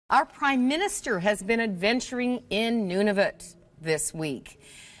Our Prime Minister has been adventuring in Nunavut this week,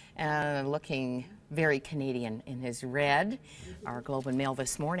 looking very Canadian in his red, our Globe and Mail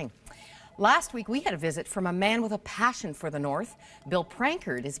this morning. Last week, we had a visit from a man with a passion for the North. Bill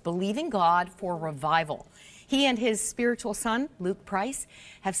Prankard is believing God for revival. He and his spiritual son, Luke Price,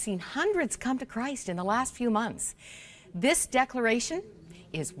 have seen hundreds come to Christ in the last few months. This declaration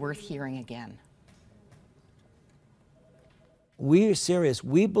is worth hearing again. We are serious.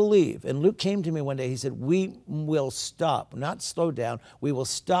 We believe, and Luke came to me one day, he said, we will stop, not slow down, we will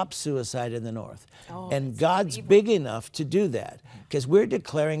stop suicide in the North. And God's big enough to do that, because we're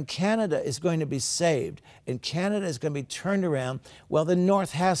declaring Canada is going to be saved, and Canada is going to be turned around. Well, the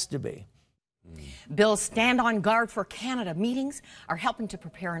North has to be. Bill's Stand on Guard for Canada meetings are helping to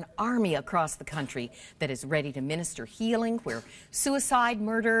prepare an army across the country that is ready to minister healing where suicide,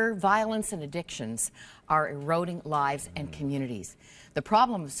 murder, violence, and addictions are eroding lives and communities. The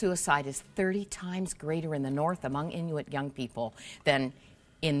problem of suicide is 30 times greater in the North among Inuit young people than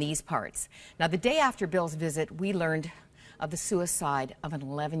in these parts. Now, the day after Bill's visit, we learned of the suicide of an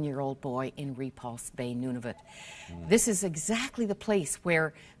 11-year-old boy in Repulse Bay, Nunavut. This is exactly the place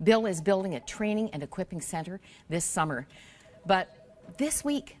where Bill is building a training and equipping center this summer. But this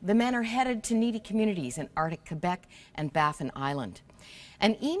week, the men are headed to needy communities in Arctic Quebec and Baffin Island.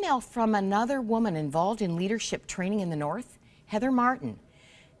 An email from another woman involved in leadership training in the North, Heather Martin,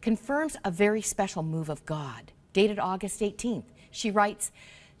 confirms a very special move of God. Dated August 18th, she writes,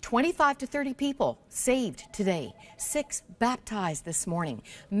 25 to 30 people saved today, 6 baptized this morning,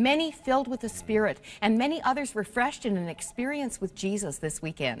 many filled with the Spirit, and many others refreshed in an experience with Jesus this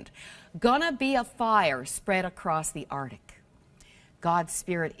weekend. Gonna be a fire spread across the Arctic. God's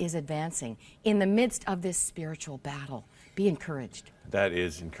Spirit is advancing in the midst of this spiritual battle. Be encouraged. That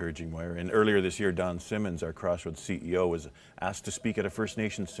is encouraging, Moira. And earlier this year, Don Simmons, our Crossroads CEO, was asked to speak at a First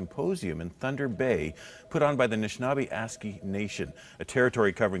Nations symposium in Thunder Bay, put on by the Anishinaabe-Aski Nation, a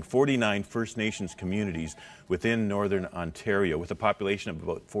territory covering 49 First Nations communities within Northern Ontario, with a population of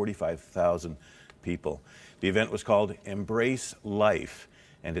about 45,000 people. The event was called Embrace Life,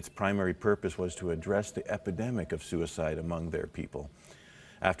 and its primary purpose was to address the epidemic of suicide among their people.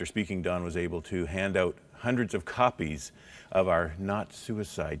 After speaking, Don was able to hand out hundreds of copies of our Not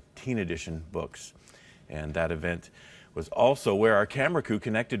Suicide Teen Edition books. And that event was also where our camera crew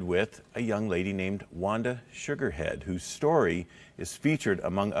connected with a young lady named Wanda Sugarhead, whose story is featured,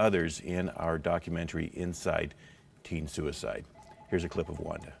 among others, in our documentary Inside Teen Suicide. Here's a clip of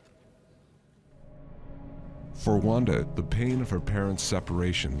Wanda. For Wanda, the pain of her parents'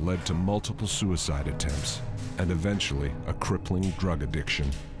 separation led to multiple suicide attempts and eventually a crippling drug addiction.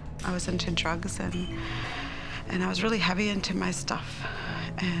 I was into drugs and I was really heavy into my stuff.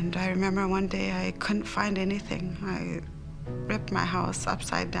 And I remember one day I couldn't find anything. I ripped my house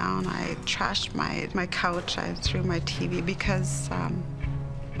upside down. I trashed my couch. I threw my TV because I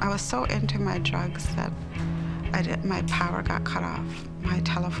was so into my drugs that my power got cut off. My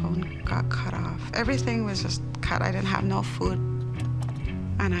telephone got cut off. Everything was just cut. I didn't have no food.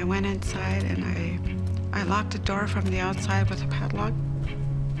 And I went inside and I locked the door from the outside with a padlock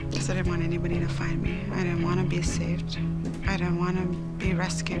because I didn't want anybody to find me. I didn't want to be saved. I didn't want to be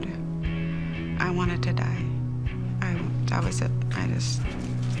rescued. I wanted to die. That was it. I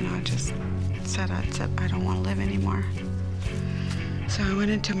just said, I don't want to live anymore. So I went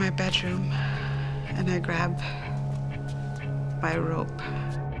into my bedroom and I grabbed my rope.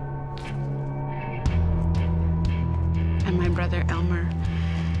 And my brother Elmer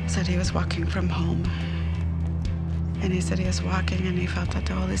said he was walking from home. And he said he was walking and he felt that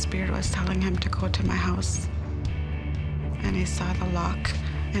the Holy Spirit was telling him to go to my house. And he saw the lock,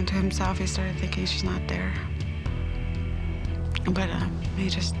 and to himself he started thinking she's not there. But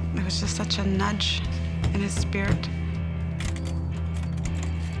it was just such a nudge in his spirit.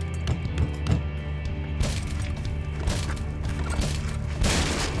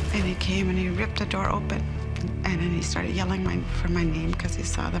 And he came and he ripped the door open. And then he started yelling for my name because he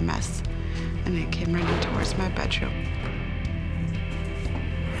saw the mess. And he came running towards my bedroom.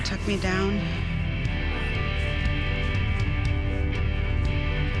 Took me down.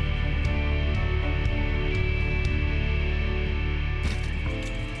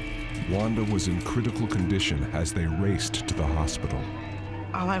 Wanda was in critical condition as they raced to the hospital.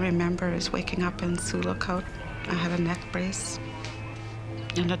 All I remember is waking up in Sulakot. I had a neck brace.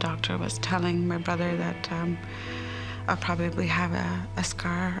 And the doctor was telling my brother that I'll probably have a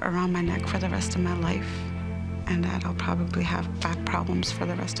scar around my neck for the rest of my life, and that I'll probably have back problems for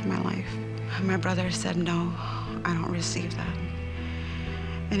the rest of my life. And my brother said, no, I don't receive that.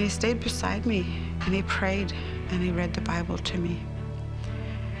 And he stayed beside me, and he prayed, and he read the Bible to me.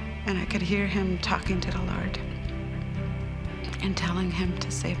 And I could hear him talking to the Lord and telling him to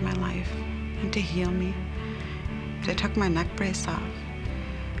save my life and to heal me. They took my neck brace off,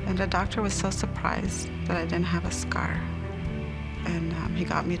 and the doctor was so surprised that I didn't have a scar. And he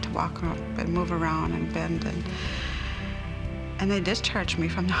got me to walk up and move around and bend, and they discharged me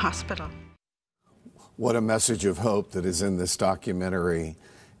from the hospital. What a message of hope that is in this documentary,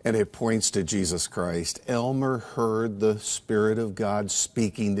 and it points to Jesus Christ. Elmer heard the Spirit of God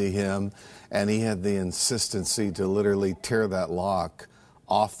speaking to him, and he had the insistency to literally tear that lock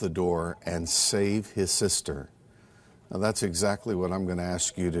off the door and save his sister. Now that's exactly what I'm going to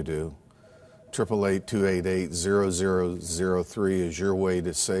ask you to do. 888-288-0003 is your way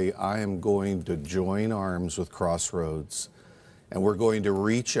to say, I am going to join arms with Crossroads, and we're going to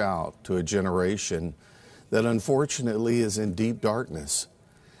reach out to a generation that unfortunately is in deep darkness.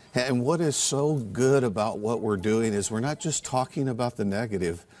 And what is so good about what we're doing is we're not just talking about the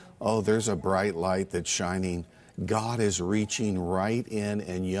negative. Oh, there's a bright light that's shining. God is reaching right in,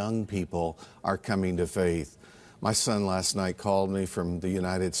 and young people are coming to faith. My son last night called me from the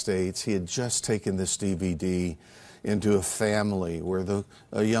United States. He had just taken this DVD into a family where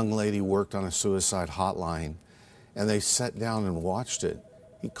a young lady worked on a suicide hotline, and they sat down and watched it.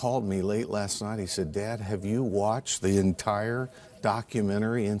 He called me late last night. He said, Dad, have you watched the entire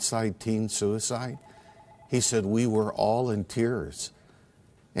documentary Inside Teen Suicide? He said, we were all in tears.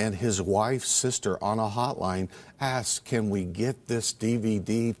 And his wife's sister on a hotline asked, can we get this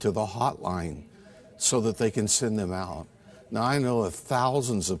DVD to the hotline so that they can send them out? Now, I know of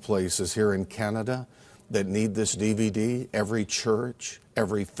thousands of places here in Canada that need this DVD, every church,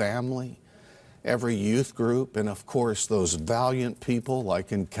 every family, every youth group, and of course those valiant people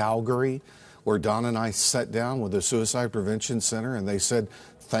like in Calgary, where Don and I sat down with the Suicide Prevention Center and they said,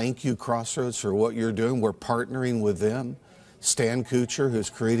 thank you, Crossroads, for what you're doing. We're partnering with them. Stan Kuchar,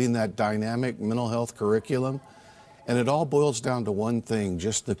 who's creating that dynamic mental health curriculum. And it all boils down to one thing,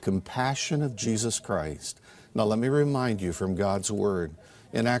 just the compassion of Jesus Christ. Now, let me remind you from God's Word.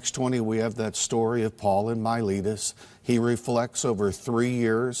 In Acts 20, we have that story of Paul and Miletus. He reflects over 3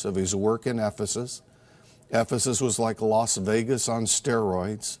 years of his work in Ephesus. Ephesus was like Las Vegas on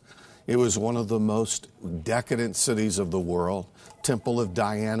steroids. It was one of the most decadent cities of the world. Temple of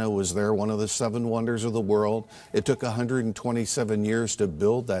Diana was there, one of the 7 wonders of the world. It took 127 years to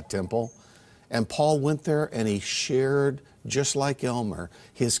build that temple. And Paul went there and he shared, just like Elmer,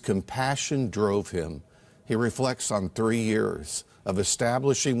 his compassion drove him. He reflects on 3 years of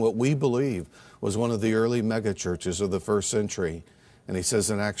establishing what we believe was one of the early megachurches of the first century. And he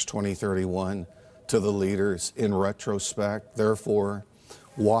says in Acts 20:31 to the leaders, in retrospect, therefore,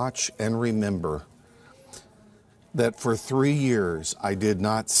 watch and remember that for 3 years I did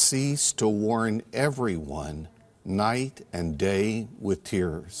not cease to warn everyone night and day with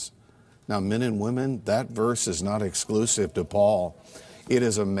tears. Now, men and women, that verse is not exclusive to Paul. It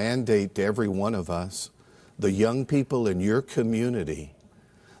is a mandate to every one of us. The young people in your community,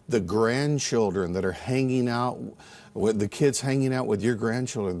 the grandchildren that are hanging out, the kids hanging out with your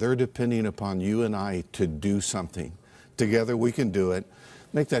grandchildren, they're depending upon you and I to do something. Together we can do it.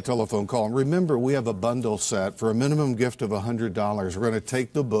 Make that telephone call. And remember, we have a bundle set for a minimum gift of $100. We're going to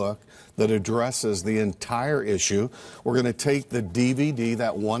take the book that addresses the entire issue. We're going to take the DVD,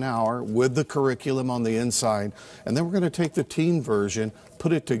 that 1 hour, with the curriculum on the inside. And then we're going to take the teen version,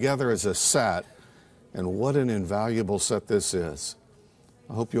 put it together as a set. And what an invaluable set this is.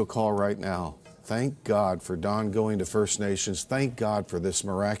 I hope you'll call right now. Thank God for Don going to First Nations. Thank God for this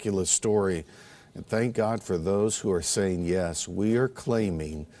miraculous story. And thank God for those who are saying, yes, we are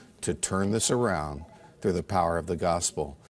claiming to turn this around through the power of the gospel.